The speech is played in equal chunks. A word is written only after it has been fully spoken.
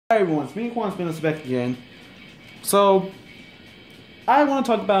Hi everyone, it's me, Quan's back again. So, I want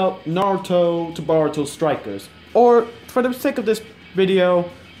to talk about Naruto to Boruto Strikers. Or, for the sake of this video,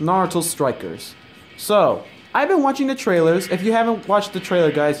 Naruto Strikers. So, I've been watching the trailers. If you haven't watched the trailer,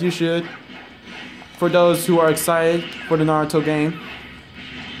 guys, you should. For those who are excited for the Naruto game.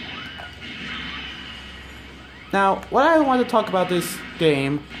 Now, what I want to talk about this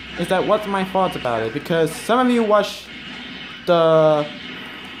game is that what's my thoughts about it. Because some of you watched the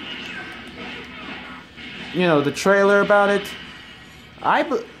trailer about it. I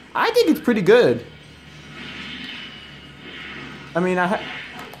think it's pretty good. I mean,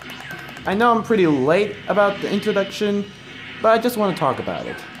 I know I'm pretty late about the introduction, but I just want to talk about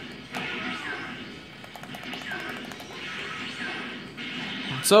it.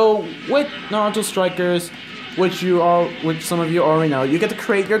 So, with Naruto Strikers, which some of you already know, you get to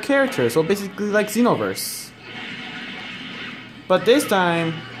create your character. So basically like Xenoverse. But this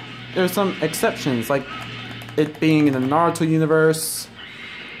time, there's some exceptions, like it being in the Naruto universe,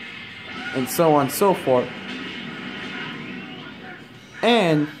 and so on and so forth.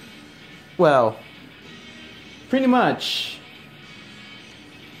 And, well, pretty much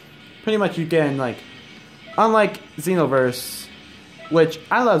you get like, unlike Xenoverse, which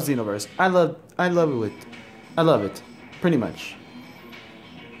I love Xenoverse. I love it, pretty much.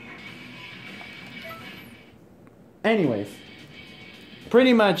 Anyways,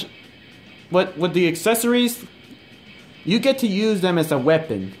 pretty much, with the accessories, you get to use them as a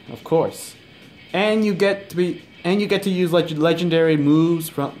weapon, of course, and you get to use legendary moves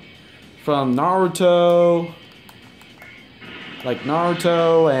from Naruto, like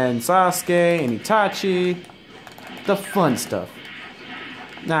Naruto and Sasuke and Itachi, the fun stuff.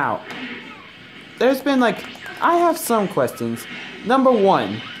 Now, there's been I have some questions. Number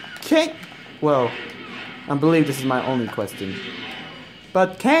one, I believe this is my only question.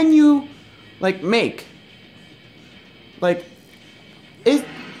 But can you, make, can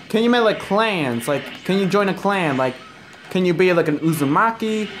you make, clans? Can you join a clan? Can you be, an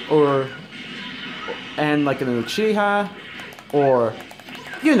Uzumaki, and, an Uchiha, or a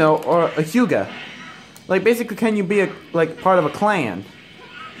Hyuga? Basically, can you be, part of a clan?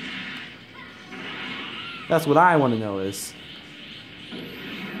 That's what I want to know is.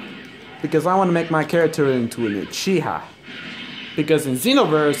 Because I want to make my character into an Uchiha. Because in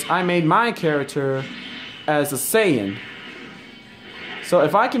Xenoverse, I made my character as a Saiyan. So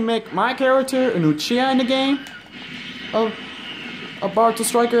if I can make my character an Uchiha in the game of Boruto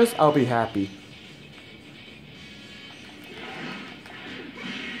Strikers, I'll be happy.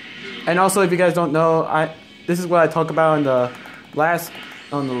 And also, if you guys don't know, this is what I talk about in the last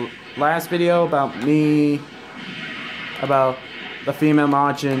video about the female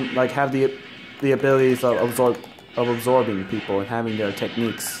Majin, have the abilities of absorbing people and having their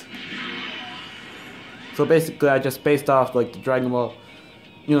techniques. So basically, I just based off the Dragon Ball,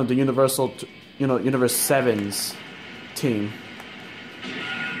 the Universe 7's team.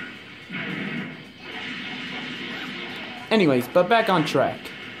 Anyways, but back on track.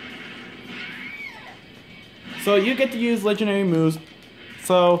 So you get to use legendary moves.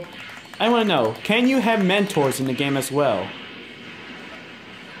 So I want to know, can you have mentors in the game as well?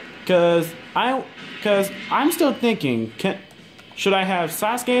 Because I'm still thinking, should I have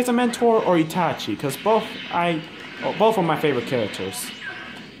Sasuke as a mentor or Itachi? Because both are my favorite characters.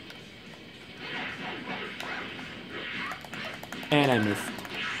 And I missed.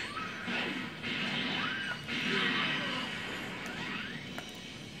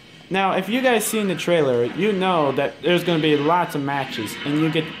 Now, if you guys seen the trailer, you know that there's going to be lots of matches, and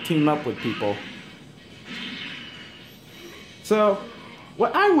you get to team up with people. So,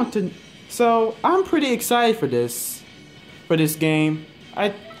 I'm pretty excited for this game.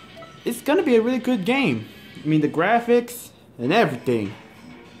 It's going to be a really good game. I mean, the graphics and everything.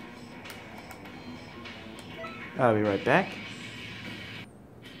 I'll be right back.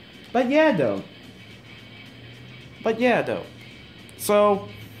 But yeah, though. So,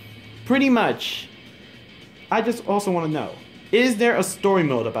 pretty much, I just also want to know, is there a story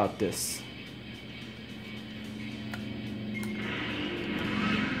mode about this?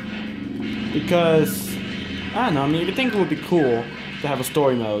 Because, I don't know, I mean, you think it would be cool to have a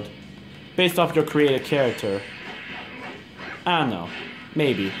story mode based off your created character. I don't know,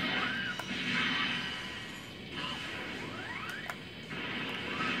 maybe.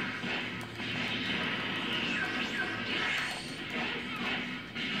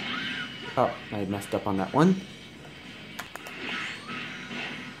 Oh, I messed up on that one.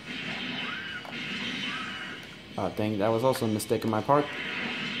 Oh, dang, that was also a mistake on my part.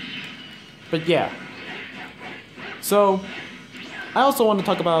 But yeah. So, I also want to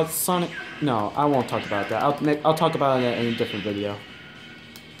talk about Sonic. No, I won't talk about that. I'll talk about it in a different video.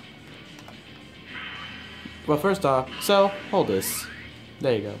 But first off, so hold this.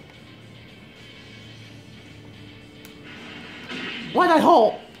 There you go. Why'd I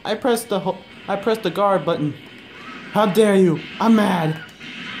hold? I pressed the guard button. How dare you? I'm mad.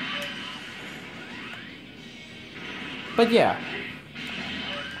 But yeah,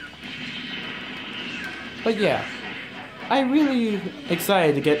 I'm really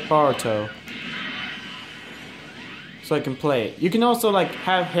excited to get Boruto, so I can play it. You can also like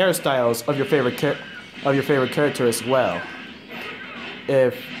have hairstyles of your favorite character as well.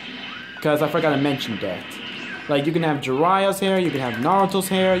 Because I forgot to mention that. Like you can have Jiraiya's hair, you can have Naruto's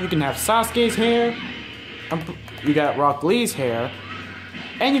hair, you can have Sasuke's hair. You got Rock Lee's hair,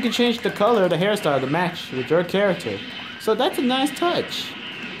 and you can change the color of the hairstyle to match with your character. So that's a nice touch.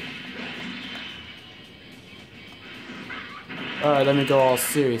 Alright, let me go all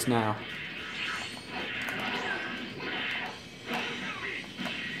serious now.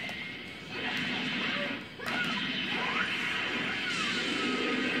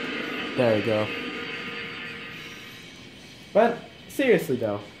 There we go. But seriously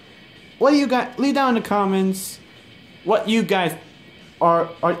though, what do you guys leave down in the comments? What you guys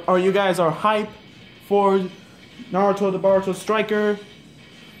are you guys hype for Naruto the Boruto Striker,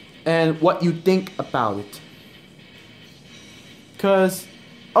 and what you think about it? Cause,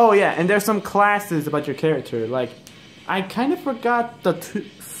 oh yeah, and there's some classes about your character. Like, I kind of forgot the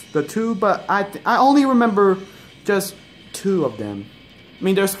two, but I only remember just 2 of them. I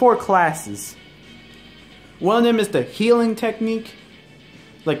mean, there's 4 classes. One of them is the healing technique,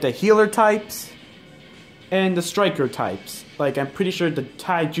 like the healer types, and the striker types. Like, I'm pretty sure the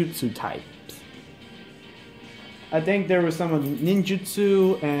taijutsu types. I think there was some of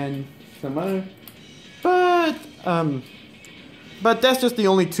ninjutsu and some other, but that's just the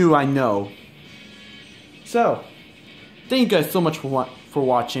only 2 I know. So, thank you guys so much for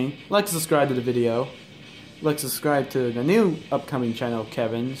watching. Like, subscribe to the video. Like, subscribe to the new upcoming channel,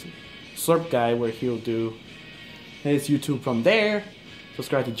 Kevin's Slurp Guy, where he'll do his YouTube from there.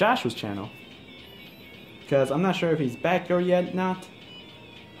 Subscribe to Joshua's channel, because I'm not sure if he's back or yet not.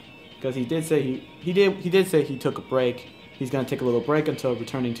 Because he did say he did say he took a break. He's gonna take a little break until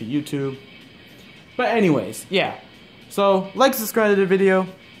returning to YouTube. But anyways, yeah. So like, subscribe to the video.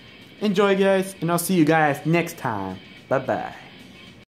 Enjoy, guys, and I'll see you guys next time. Bye bye.